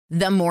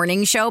The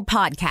Morning Show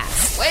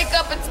Podcast. Wake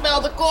up and smell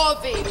the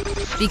coffee.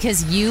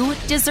 Because you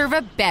deserve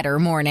a better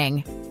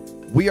morning.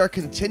 We are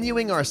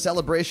continuing our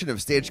celebration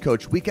of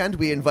Stagecoach Weekend.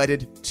 We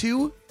invited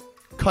two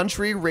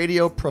country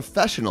radio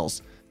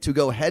professionals to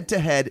go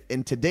head-to-head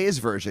in today's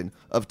version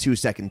of 2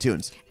 Second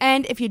Tunes.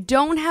 And if you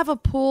don't have a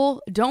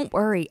pool, don't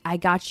worry. I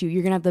got you.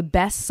 You're going to have the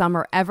best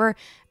summer ever.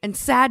 And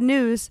sad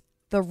news,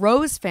 the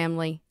Rose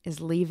family is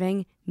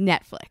leaving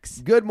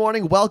Netflix. Good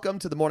morning. Welcome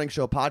to the Morning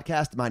Show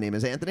Podcast. My name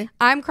is Anthony.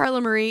 I'm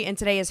Carla Marie, and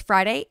today is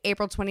Friday,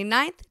 April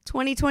 29th,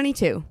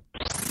 2022.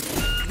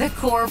 The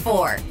Core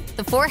Four.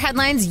 The four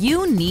headlines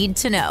you need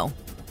to know.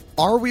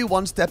 Are we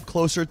one step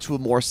closer to a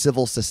more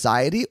civil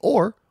society,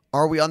 or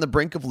are we on the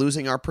brink of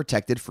losing our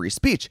protected free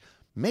speech?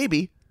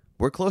 Maybe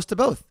we're close to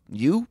both.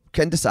 You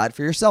can decide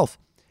for yourself.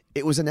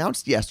 It was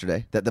announced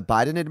yesterday that the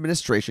Biden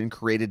administration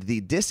created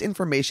the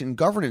Disinformation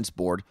Governance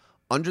Board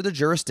under the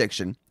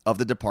jurisdiction of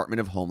the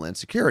Department of Homeland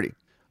Security.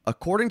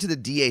 According to the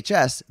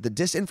DHS, the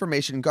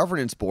Disinformation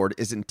Governance Board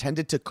is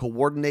intended to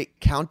coordinate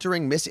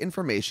countering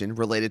misinformation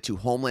related to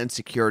Homeland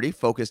Security,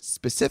 focused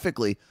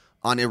specifically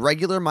on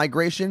irregular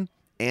migration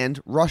and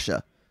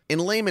Russia. In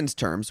layman's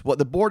terms, what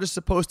the board is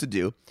supposed to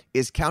do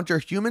is counter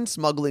human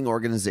smuggling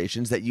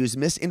organizations that use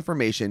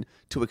misinformation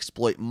to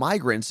exploit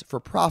migrants for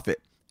profit,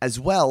 as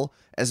well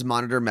as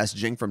monitor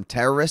messaging from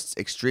terrorists,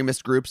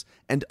 extremist groups,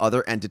 and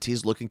other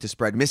entities looking to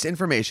spread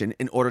misinformation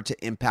in order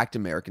to impact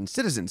American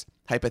citizens,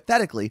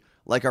 hypothetically,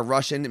 like a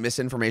Russian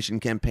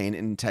misinformation campaign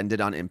intended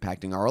on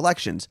impacting our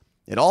elections.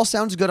 It all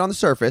sounds good on the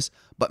surface,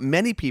 but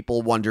many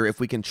people wonder if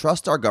we can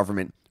trust our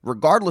government,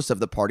 regardless of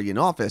the party in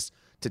office,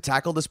 to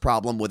tackle this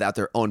problem without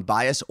their own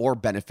bias or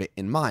benefit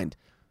in mind.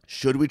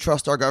 Should we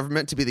trust our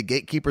government to be the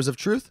gatekeepers of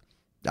truth?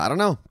 I don't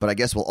know, but I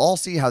guess we'll all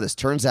see how this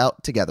turns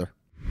out together.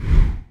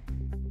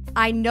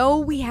 I know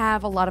we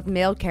have a lot of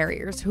mail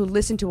carriers who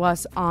listen to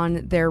us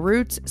on their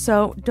routes,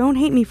 so don't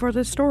hate me for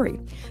this story.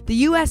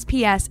 The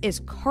USPS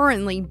is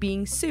currently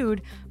being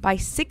sued by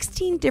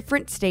 16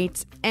 different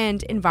states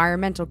and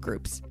environmental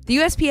groups. The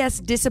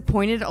USPS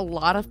disappointed a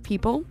lot of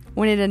people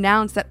when it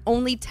announced that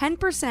only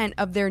 10%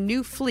 of their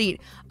new fleet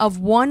of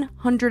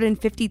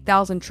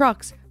 150,000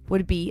 trucks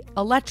would be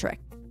electric.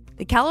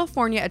 The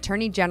California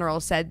Attorney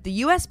General said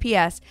the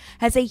USPS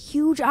has a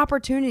huge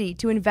opportunity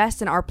to invest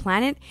in our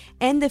planet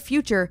and the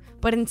future,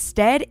 but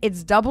instead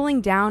it's doubling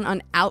down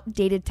on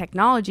outdated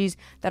technologies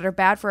that are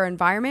bad for our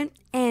environment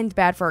and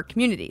bad for our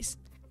communities.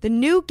 The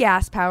new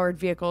gas-powered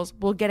vehicles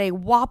will get a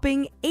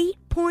whopping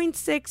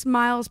 8.6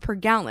 miles per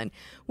gallon,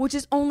 which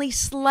is only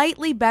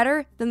slightly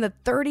better than the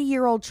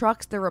 30-year-old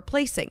trucks they're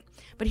replacing.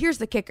 But here's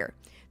the kicker.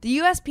 The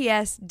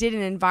USPS did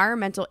an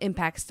environmental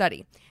impact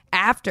study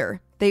after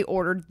they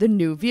ordered the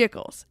new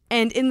vehicles.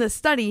 And in the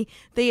study,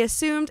 they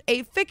assumed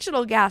a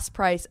fictional gas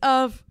price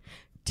of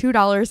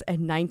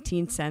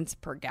 $2.19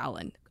 per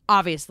gallon.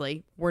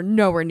 Obviously, we're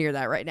nowhere near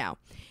that right now.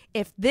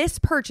 If this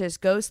purchase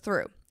goes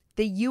through,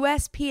 the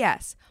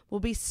USPS will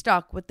be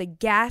stuck with the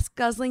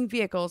gas-guzzling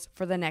vehicles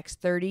for the next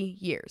 30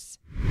 years.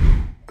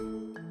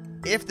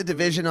 If the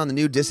division on the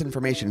new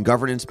Disinformation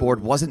Governance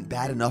Board wasn't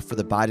bad enough for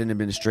the Biden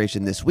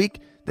administration this week,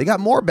 they got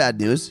more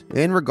bad news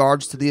in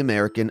regards to the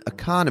American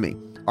economy.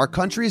 Our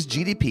country's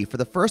GDP for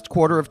the first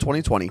quarter of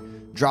 2020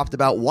 dropped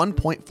about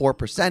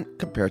 1.4%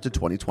 compared to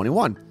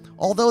 2021.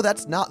 Although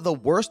that's not the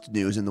worst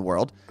news in the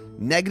world,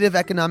 negative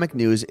economic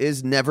news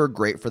is never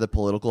great for the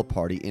political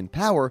party in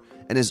power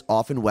and is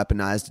often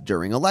weaponized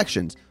during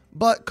elections.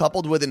 But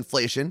coupled with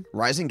inflation,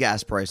 rising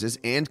gas prices,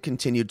 and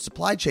continued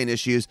supply chain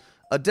issues,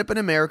 a dip in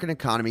American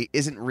economy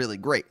isn't really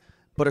great.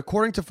 But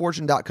according to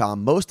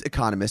Fortune.com, most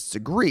economists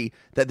agree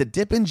that the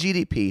dip in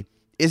GDP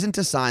isn't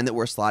a sign that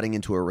we're sliding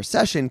into a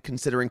recession,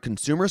 considering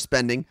consumer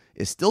spending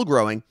is still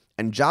growing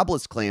and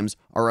jobless claims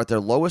are at their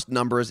lowest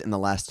numbers in the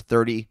last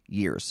 30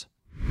 years.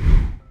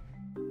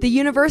 The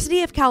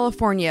University of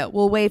California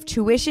will waive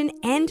tuition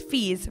and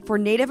fees for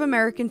Native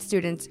American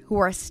students who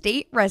are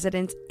state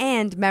residents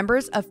and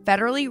members of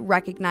federally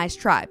recognized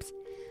tribes.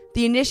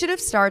 The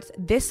initiative starts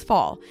this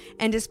fall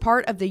and is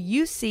part of the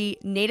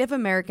UC Native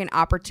American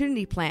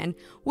Opportunity Plan,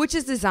 which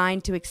is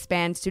designed to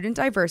expand student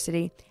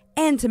diversity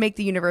and to make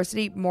the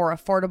university more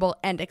affordable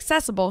and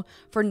accessible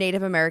for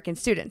Native American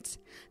students.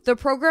 The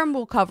program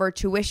will cover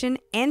tuition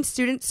and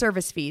student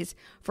service fees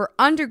for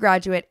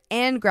undergraduate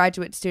and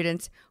graduate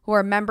students who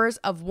are members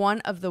of one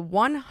of the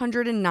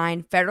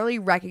 109 federally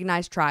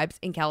recognized tribes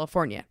in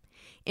California.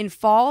 In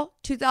fall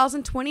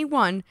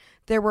 2021,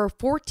 there were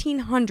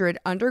 1,400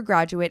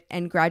 undergraduate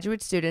and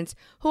graduate students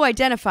who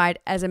identified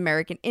as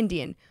American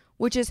Indian,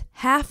 which is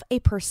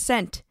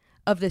 0.5%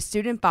 of the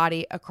student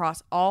body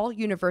across all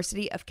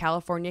University of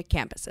California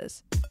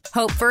campuses.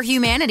 Hope for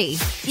humanity.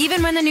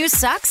 Even when the news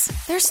sucks,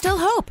 there's still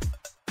hope.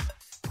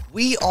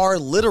 We are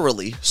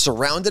literally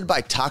surrounded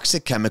by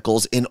toxic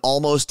chemicals in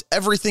almost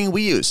everything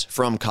we use,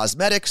 from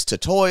cosmetics to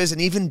toys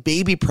and even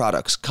baby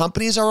products.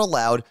 Companies are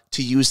allowed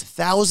to use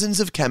thousands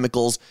of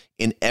chemicals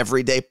in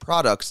everyday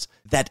products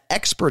that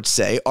experts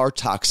say are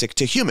toxic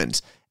to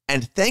humans.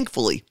 And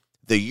thankfully,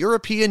 the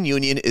European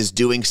Union is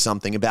doing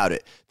something about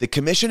it. The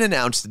Commission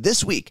announced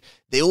this week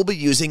they will be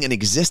using an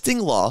existing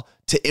law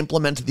to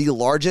implement the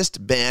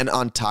largest ban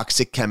on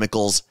toxic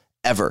chemicals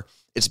ever.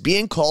 It's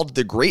being called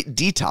the Great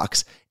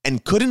Detox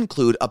and could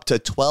include up to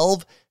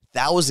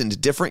 12,000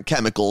 different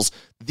chemicals.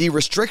 The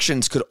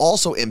restrictions could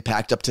also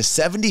impact up to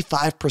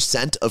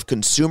 75% of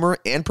consumer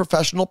and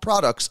professional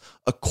products,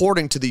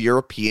 according to the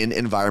European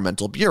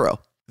Environmental Bureau.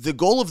 The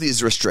goal of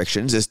these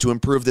restrictions is to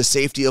improve the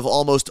safety of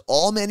almost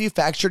all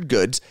manufactured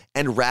goods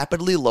and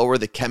rapidly lower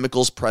the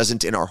chemicals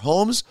present in our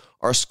homes,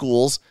 our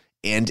schools,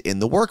 and in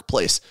the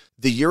workplace.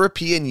 The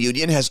European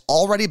Union has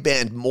already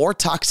banned more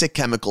toxic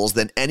chemicals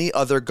than any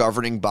other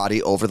governing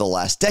body over the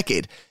last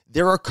decade.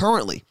 There are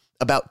currently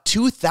about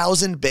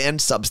 2,000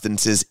 banned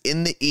substances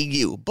in the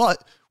EU,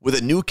 but with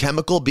a new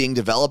chemical being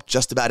developed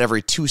just about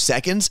every 2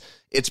 seconds,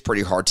 it's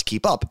pretty hard to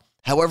keep up.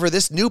 However,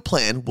 this new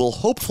plan will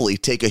hopefully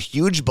take a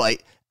huge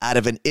bite out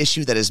of an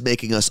issue that is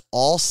making us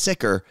all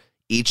sicker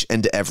each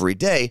and every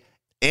day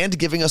and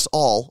giving us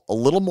all a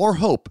little more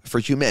hope for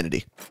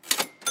humanity.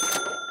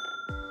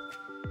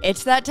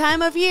 It's that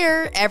time of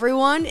year.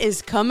 Everyone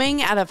is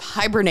coming out of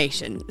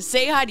hibernation.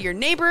 Say hi to your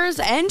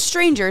neighbors and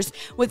strangers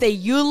with a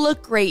You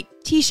Look Great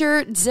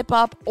t-shirt,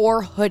 zip-up,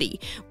 or hoodie.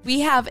 We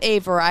have a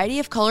variety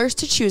of colors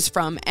to choose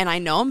from, and I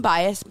know I'm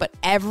biased, but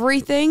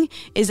everything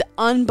is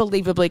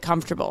unbelievably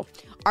comfortable.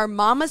 Our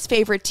Mama's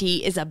Favorite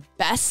tee is a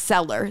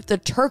bestseller. The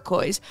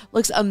turquoise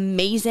looks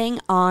amazing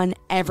on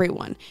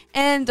everyone.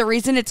 And the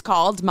reason it's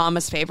called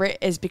Mama's Favorite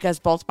is because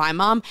both my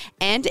mom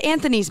and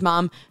Anthony's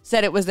mom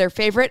said it was their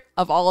favorite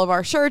of all of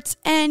our shirts,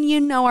 and you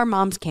know our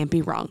moms can't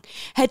be wrong.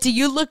 Head to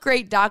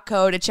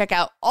youlookgreat.co to check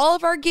out all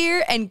of our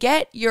gear and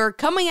get your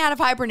coming out of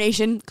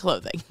hibernation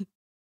clothing.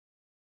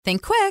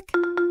 Think quick.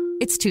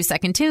 It's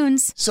 2-second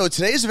tunes. So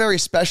today's a very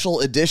special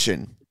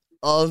edition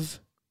of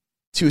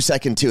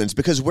 2-second tunes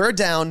because we're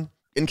down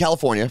in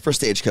California for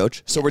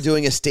Stagecoach. So we're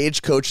doing a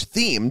Stagecoach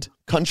themed,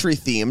 country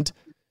themed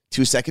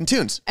 2-second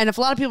tunes. And if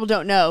a lot of people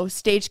don't know,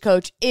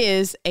 Stagecoach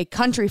is a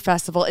country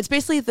festival. It's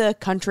basically the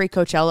country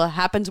Coachella,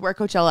 happens where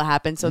Coachella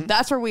happens. So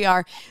that's where we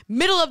are,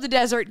 middle of the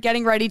desert,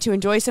 getting ready to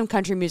enjoy some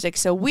country music.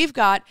 So we've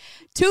got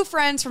two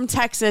friends from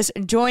Texas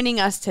joining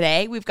us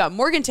today. We've got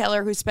Morgan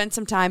Taylor, who spent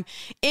some time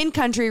in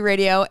country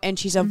radio, and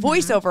she's a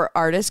voiceover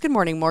artist. Good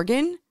morning,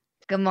 Morgan.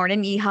 Good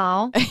morning,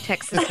 yeehaw,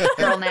 Texas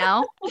girl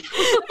now.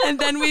 And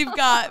then we've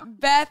got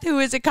Beth, who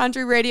is a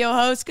country radio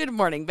host. Good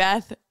morning,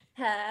 Beth.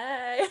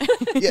 Hey.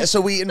 Yeah, so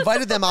we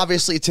invited them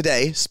obviously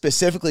today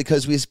specifically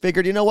because we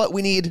figured, you know what,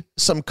 we need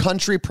some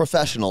country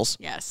professionals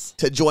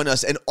to join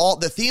us. And all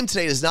the theme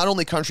today is not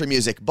only country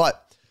music,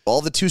 but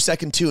all the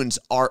 2-second tunes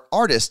are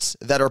artists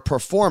that are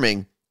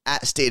performing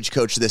at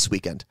Stagecoach this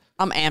weekend.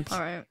 I'm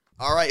amped.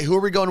 All right, who are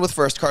we going with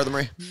first, Carla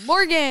Marie?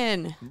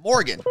 Morgan,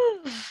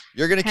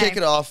 you're going to kick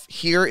it off.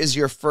 Here is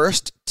your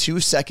first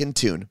 2-second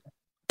tune.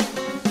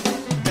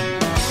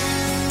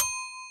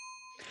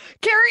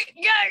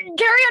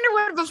 Carrie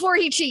Underwood before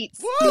he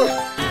cheats. What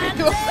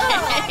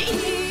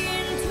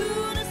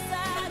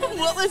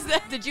was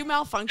that? Did you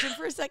malfunction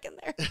for a second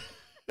there?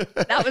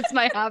 That was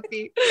my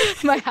happy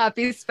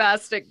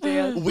spastic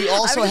dance. We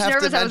also have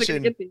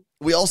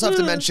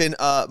to mention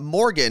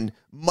Morgan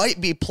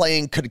might be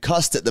playing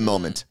concussed at the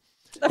moment.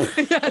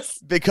 Yes.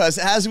 Because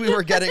as we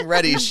were getting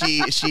ready,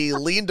 she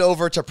leaned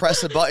over to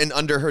press a button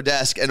under her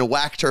desk and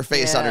whacked her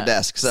face on her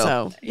desk.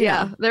 So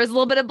yeah, there's a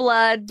little bit of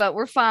blood, but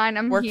we're fine.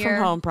 I'm Work here.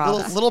 from home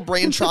problem. Little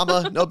brain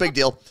trauma, no big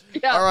deal.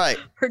 Yeah, all right.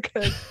 We're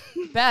good.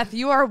 Beth,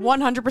 you are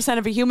 100%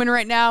 of a human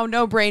right now.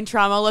 No brain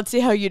trauma. Let's see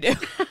how you do.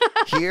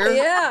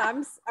 Yeah,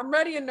 I'm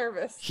ready and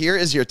nervous. Here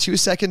is your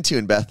 2-second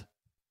tune, Beth.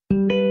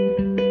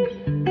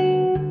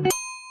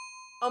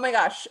 Oh my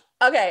gosh.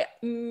 Okay,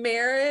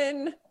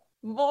 Maren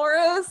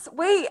Morris.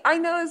 Wait, I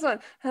know this one.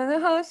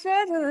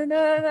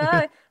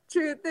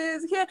 Truth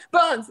is here.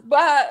 Bones.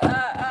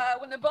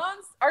 When the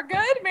bones are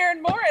good,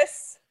 Maren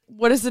Morris.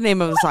 What is the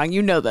name of the song?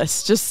 You know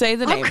this. Just say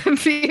the name. I'm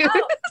confused.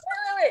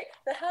 Wait.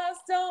 The house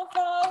don't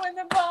fall when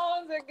the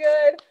bones are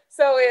good.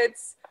 So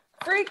it's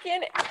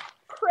freaking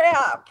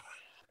crap.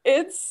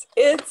 It's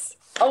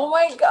oh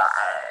my gosh.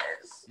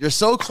 You're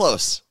so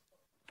close.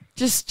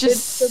 Just It's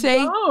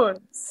say. the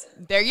bones.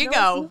 There you No,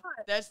 go.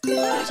 it's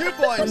That's 2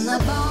 points.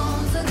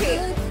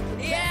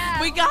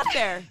 we got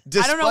there. I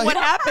Despite- don't know what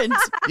happened.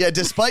 Yeah,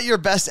 despite your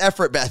best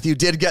effort, Beth, you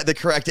did get the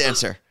correct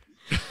answer.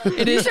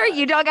 It You is. sure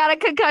you don't got a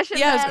concussion?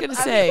 Yeah, I was Beth? gonna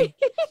say,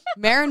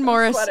 Maren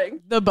Morris,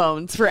 sweating. The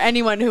Bones. For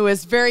anyone who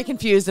is very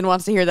confused and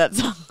wants to hear that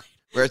song.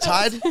 We're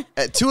tied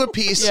at 2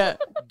 apiece. Yeah.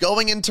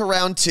 Going into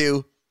round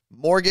 2,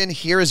 Morgan,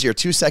 here is your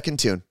 2-second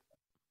tune.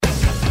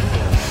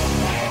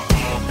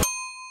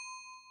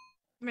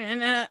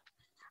 Bear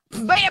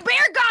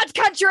God's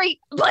country,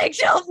 Blake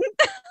Shelton.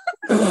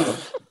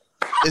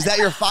 Is that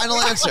your final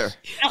answer?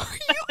 Are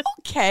you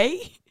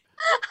okay?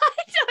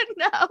 I don't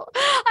know.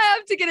 I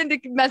have to get into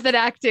method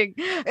acting.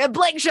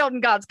 Blake Shelton,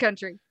 God's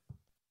country.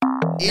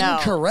 No.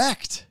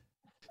 Incorrect.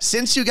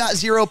 Since you got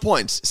 0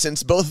 points,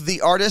 since both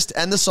the artist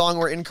and the song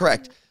were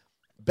incorrect,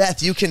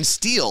 Beth, you can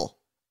steal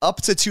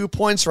up to 2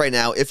 points right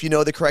now if you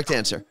know the correct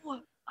answer.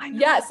 I know.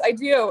 Yes, I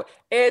do.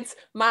 It's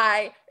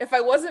my, if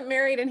I wasn't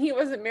married and he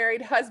wasn't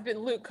married,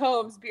 husband Luke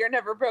Combs, beer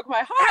never broke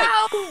my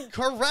heart.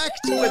 Correct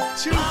with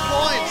 2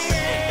 points.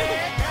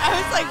 I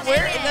was like,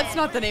 where? That's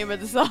not the name of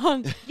the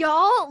song.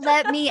 Y'all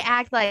let me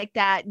act like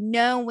that,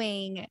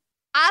 knowing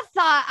I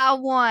thought I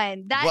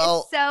won. That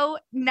is so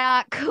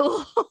not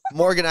cool.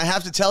 Morgan, I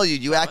have to tell you,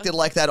 you acted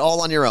like that all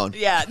on your own.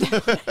 Yeah.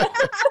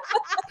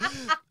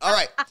 All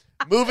right.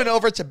 Moving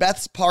over to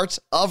Beth's part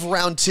of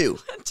round 2.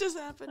 What just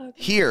happened?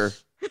 Here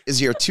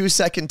is your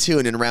 2-second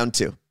tune in round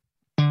 2.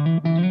 Oh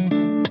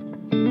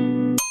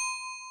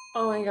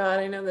my God,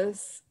 I know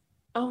this.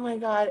 Oh my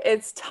God,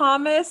 it's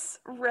Thomas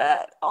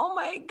Rhett. Oh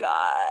my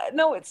God.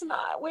 No, it's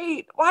not.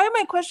 Wait, why am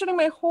I questioning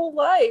my whole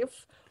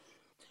life?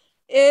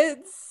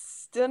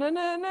 It's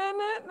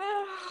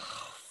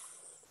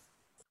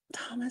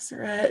Thomas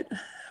Rhett.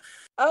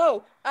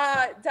 Oh,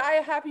 Die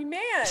a Happy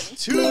Man.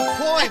 2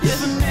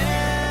 points.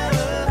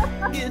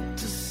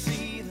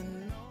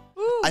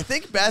 I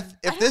think, Beth,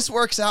 if this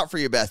works out for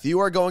you, Beth, you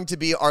are going to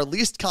be our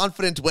least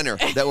confident winner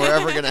that we're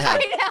ever going to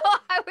have. I know.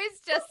 I was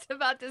just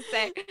about to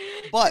say.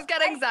 But She's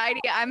got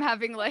anxiety. I'm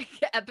having like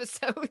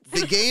episodes.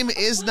 the game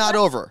is not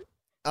over.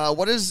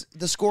 What is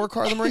the score,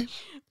 Carla Marie?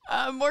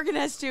 Morgan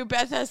has 2,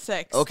 Beth has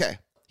 6. Okay.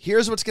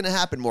 Here's what's going to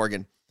happen,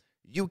 Morgan.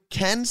 You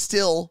can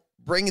still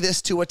bring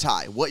this to a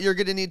tie. What you're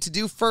going to need to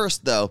do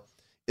first, though,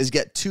 is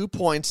get 2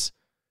 points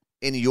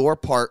in your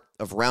part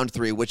of round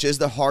 3, which is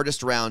the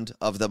hardest round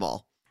of them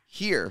all.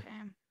 Here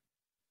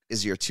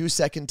is your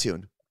 2-second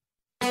tune.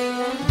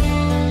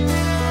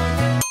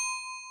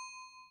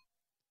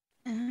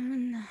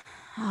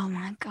 Oh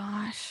my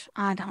gosh.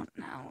 I don't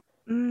know.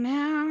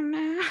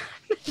 No.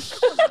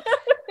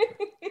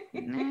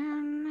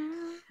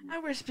 I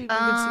wish people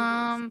could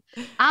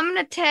see this. I'm going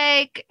to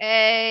take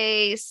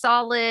a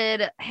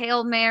solid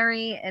Hail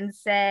Mary and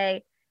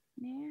say,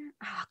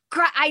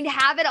 I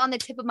have it on the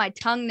tip of my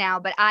tongue now,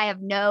 but I have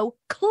no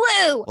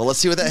clue. Well, let's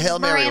see what that Hail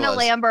Mary Miranda was.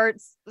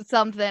 Lambert's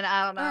something.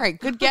 I don't know. All right,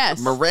 good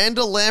guess.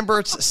 Miranda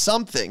Lambert's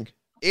something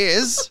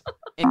is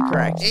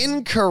Incorrect.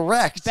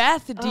 incorrect.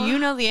 Beth, do you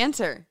know the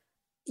answer?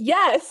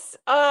 Yes,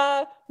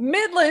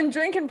 Midland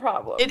drinking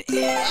problem. It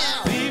is.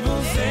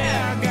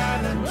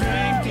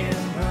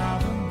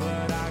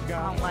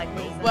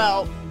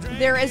 Well,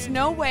 there is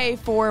no way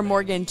for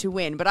Morgan to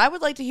win, but I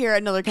would like to hear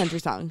another country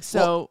song. So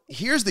Well,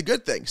 here's the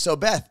good thing. So,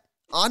 Beth,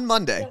 on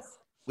Monday,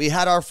 we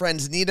had our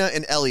friends Nina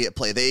and Elliot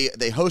play.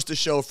 They host a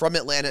show from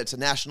Atlanta. It's a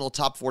national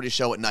top 40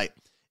 show at night.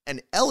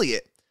 And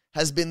Elliot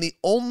has been the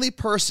only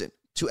person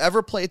to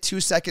ever play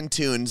 2-second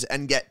tunes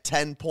and get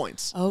 10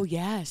 points. Oh,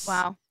 yes.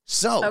 Wow.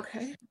 So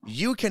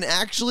you can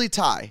actually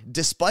tie,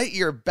 despite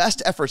your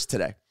best efforts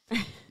today.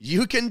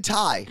 You can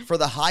tie for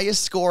the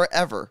highest score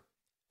ever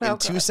in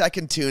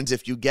 2-second tunes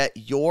if you get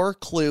your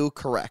clue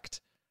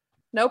correct.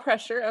 No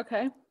pressure.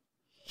 Okay.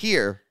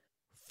 Here,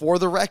 for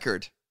the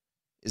record,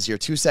 is your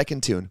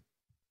 2-second tune.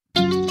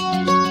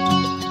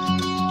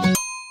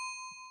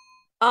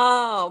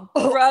 Oh,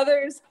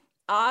 Brothers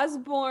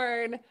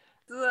Osborne.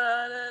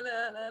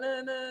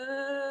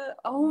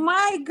 Oh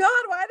my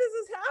God, why does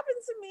this happen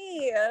to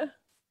me?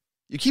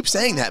 You keep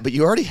saying that, but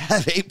you already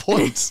have 8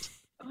 points.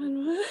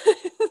 You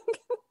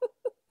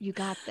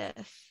got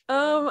this.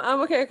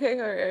 I'm okay.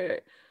 All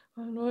right.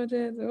 One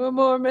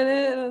more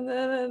minute.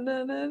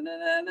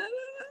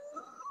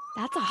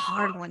 That's a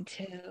hard one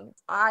too.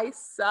 I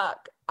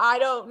suck. I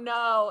don't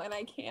know, and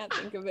I can't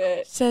think of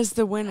it. Says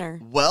the winner.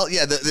 Well,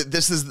 yeah,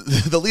 this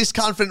is the least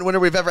confident winner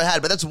we've ever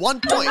had, but that's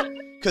 1 point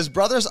because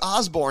Brothers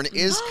Osborne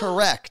is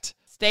correct.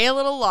 Stay a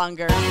little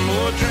longer.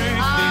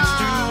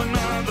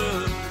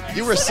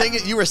 You were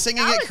singing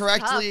it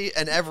correctly tough.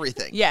 and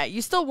everything. Yeah,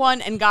 you still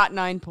won and got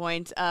 9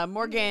 points.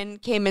 Morgan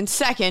came in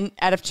second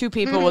out of 2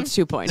 people with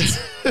 2 points.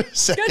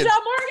 Second. Good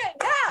job, Morgan.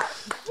 Yeah.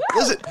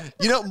 Listen,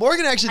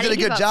 Morgan actually did a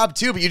good job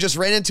too, but you just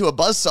ran into a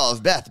buzzsaw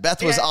of Beth.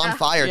 Beth was on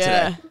fire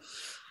today.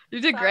 You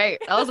did great.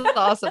 That was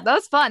awesome. That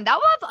was fun. That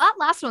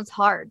last one's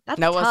hard. That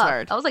was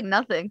hard. That was like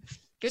nothing.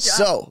 Good job.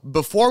 So,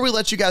 before we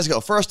let you guys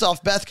go, first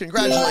off, Beth,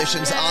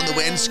 congratulations on the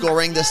win,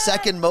 scoring the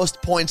second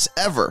most points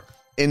ever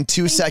in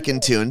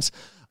 2-second tunes.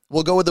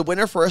 We'll go with the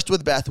winner first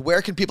with Beth.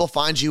 Where can people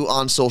find you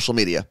on social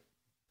media?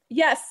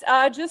 Yes,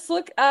 just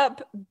look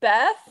up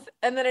Beth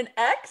and then an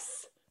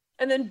X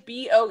and then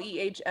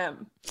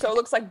Boehm. So it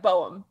looks like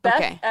Boehm.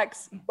 Beth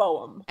X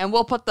Boehm. And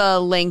we'll put the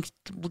link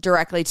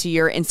directly to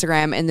your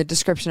Instagram in the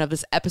description of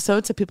this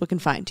episode so people can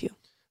find you.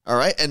 All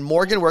right. And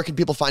Morgan, where can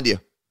people find you?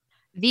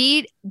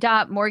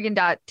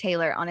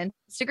 the.morgan.taylor on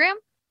Instagram.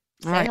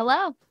 Say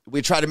hello.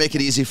 We try to make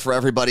it easy for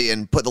everybody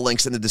and put the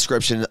links in the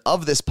description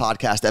of this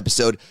podcast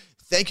episode.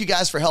 Thank you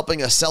guys for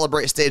helping us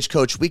celebrate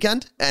Stagecoach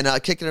Weekend and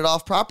kicking it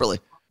off properly.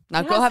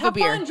 Now go have a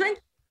beer. Fun, drink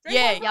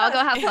Yeah, y'all go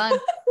have fun.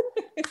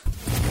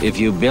 If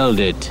you build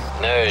it,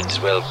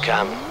 nerds will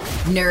come.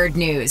 Nerd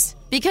news,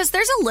 because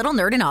there's a little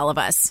nerd in all of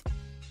us.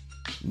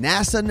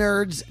 NASA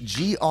Nerds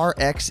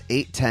GRX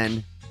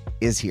 810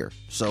 is here.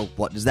 So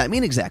what does that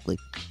mean exactly?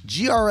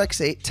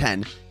 GRX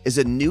 810 is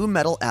a new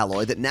metal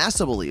alloy that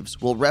NASA believes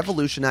will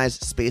revolutionize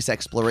space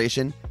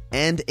exploration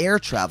and air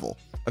travel.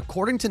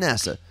 According to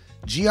NASA,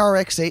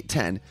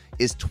 GRX-810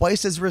 is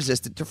twice as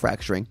resistant to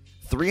fracturing,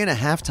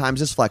 3.5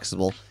 times as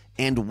flexible,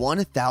 and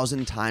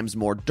 1,000 times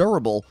more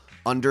durable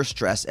under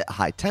stress at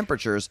high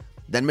temperatures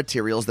than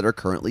materials that are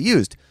currently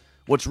used.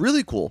 What's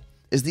really cool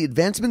is the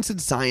advancements in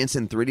science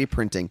and 3D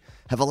printing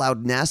have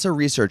allowed NASA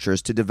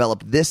researchers to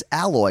develop this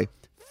alloy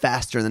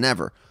faster than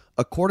ever.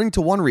 According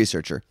to one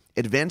researcher,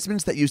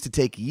 advancements that used to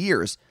take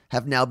years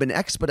have now been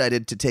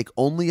expedited to take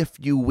only a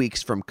few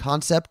weeks from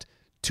concept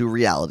to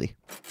reality.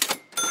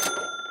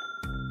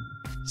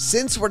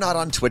 Since we're not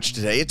on Twitch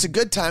today, it's a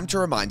good time to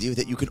remind you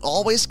that you can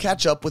always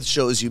catch up with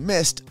shows you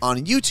missed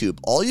on YouTube.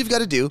 All you've got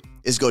to do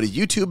is go to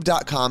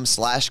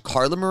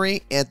youtube.com/Carla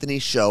Marie Anthony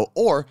Show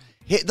or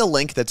hit the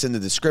link that's in the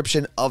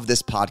description of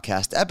this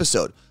podcast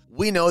episode.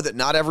 We know that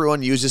not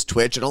everyone uses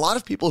Twitch, and a lot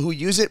of people who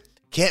use it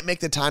can't make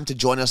the time to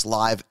join us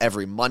live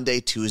every Monday,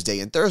 Tuesday,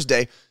 and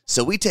Thursday,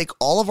 so we take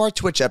all of our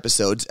Twitch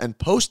episodes and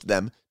post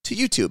them to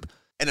YouTube.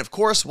 And of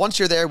course, once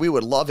you're there, we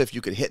would love if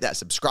you could hit that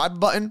subscribe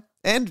button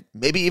and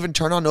maybe even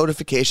turn on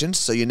notifications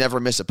so you never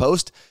miss a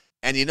post.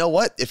 And you know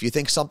what? If you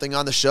think something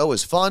on the show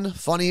is fun,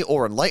 funny,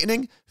 or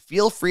enlightening,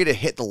 feel free to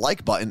hit the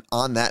like button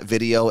on that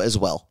video as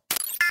well.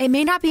 It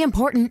may not be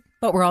important,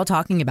 but we're all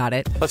talking about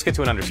it. Let's get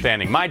to an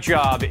understanding. My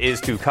job is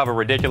to cover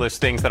ridiculous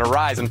things that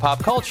arise in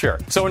pop culture.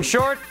 So in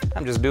short,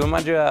 I'm just doing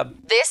my job.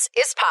 This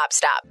is Pop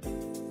Stop.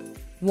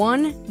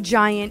 One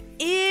giant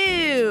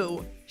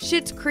ew.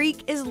 Schitt's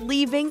Creek is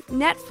leaving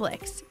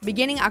Netflix.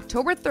 Beginning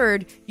October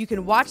 3rd, you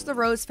can watch The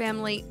Rose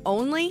Family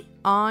only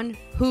on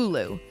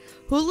Hulu.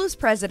 Hulu's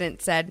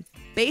president said,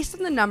 based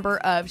on the number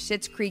of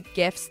Schitt's Creek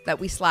gifts that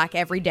we Slack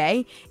every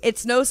day,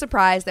 it's no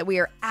surprise that we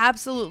are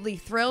absolutely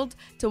thrilled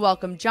to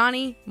welcome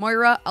Johnny,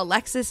 Moira,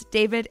 Alexis,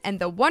 David,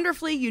 and the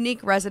wonderfully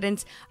unique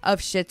residents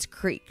of Schitt's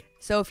Creek.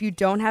 So if you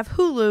don't have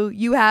Hulu,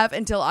 you have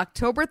until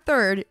October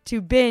 3rd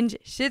to binge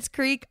Schitt's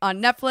Creek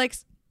on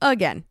Netflix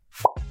again.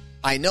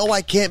 I know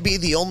I can't be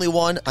the only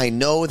one. I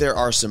know there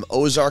are some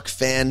Ozark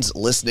fans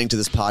listening to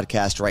this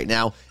podcast right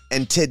now.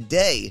 And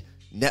today,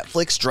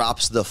 Netflix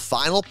drops the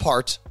final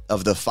part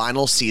of the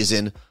final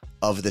season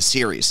of the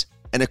series.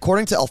 And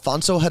according to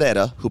Alfonso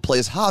Herrera, who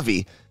plays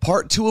Javi,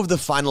 part 2 of the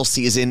final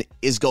season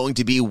is going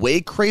to be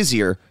way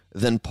crazier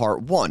than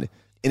part 1.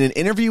 In an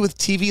interview with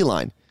TV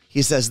Line,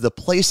 he says the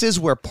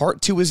places where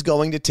part 2 is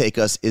going to take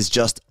us is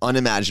just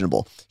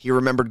unimaginable. He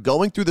remembered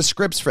going through the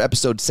scripts for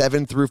episode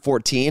 7 through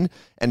 14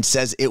 and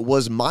says it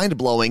was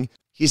mind-blowing.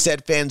 He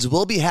said fans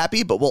will be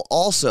happy, but will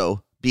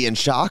also be in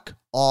shock,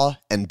 awe,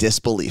 and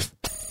disbelief.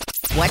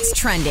 What's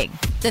trending?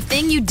 The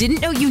thing you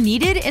didn't know you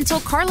needed until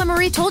Carla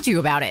Marie told you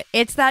about it.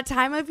 It's that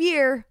time of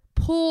year,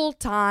 pool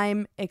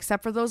time,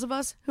 except for those of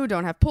us who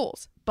don't have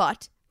pools.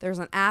 But there's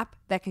an app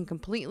that can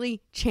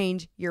completely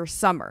change your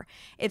summer.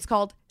 It's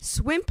called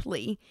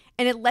Swimply,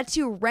 and it lets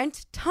you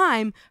rent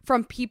time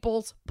from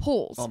people's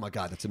pools. Oh my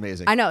God, that's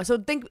amazing. I know. So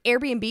think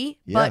Airbnb,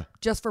 but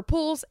just for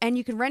pools, and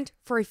you can rent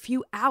for a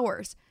few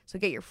hours. So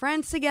get your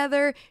friends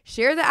together,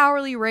 share the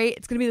hourly rate.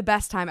 It's going to be the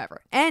best time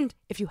ever. And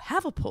if you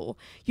have a pool,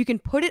 you can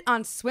put it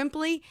on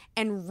Swimply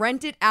and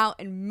rent it out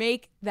and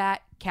make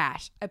that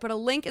cash. I put a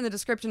link in the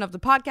description of the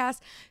podcast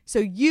so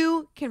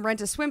you can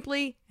rent a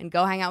Swimply and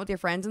go hang out with your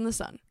friends in the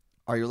sun.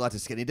 Are you allowed to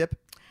skinny dip?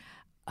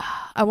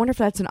 I wonder if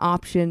that's an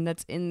option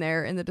that's in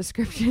there in the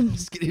description.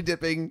 Skinny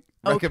dipping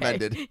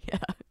recommended. Okay. Yeah.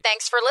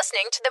 Thanks for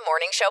listening to the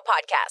Morning Show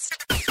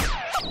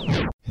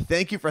Podcast.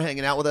 Thank you for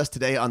hanging out with us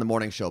today on the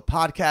Morning Show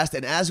Podcast.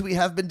 And as we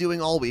have been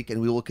doing all week, and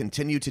we will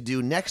continue to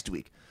do next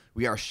week,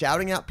 we are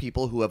shouting out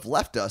people who have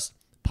left us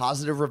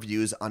positive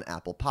reviews on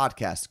Apple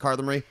Podcasts.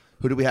 Carla Marie,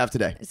 who do we have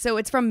today? So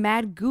it's from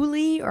Mad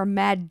Gooley or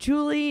Mad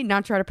Julie,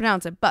 not sure how to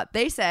pronounce it, but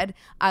they said,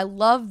 I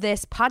love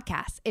this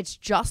podcast. It's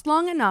just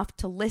long enough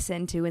to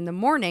listen to in the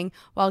morning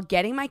while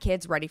getting my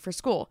kids ready for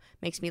school.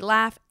 Makes me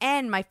laugh,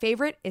 and my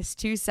favorite is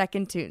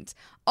 2-second tunes.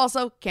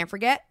 Also, can't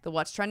forget the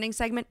What's Trending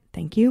segment.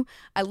 Thank you.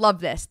 I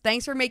love this.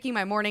 Thanks for making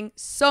my morning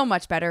so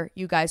much better.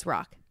 You guys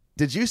rock.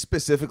 Did you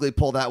specifically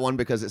pull that one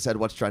because it said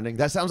what's trending?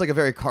 That sounds like a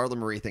very Carla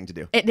Marie thing to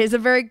do. It is a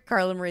very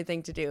Carla Marie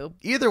thing to do.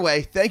 Either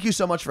way, thank you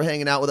so much for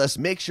hanging out with us.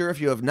 Make sure if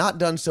you have not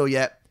done so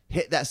yet,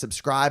 hit that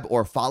subscribe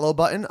or follow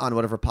button on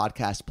whatever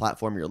podcast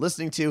platform you're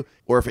listening to,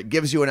 or if it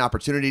gives you an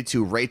opportunity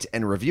to rate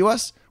and review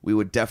us, we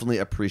would definitely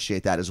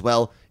appreciate that as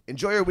well.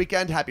 Enjoy your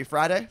weekend. Happy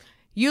Friday.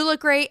 You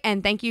look great,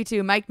 and thank you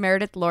to Mike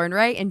Meredith, Lauren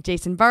Ray, and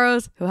Jason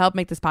Burrows, who helped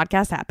make this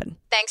podcast happen.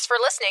 Thanks for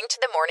listening to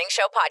the Morning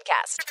Show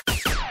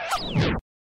Podcast.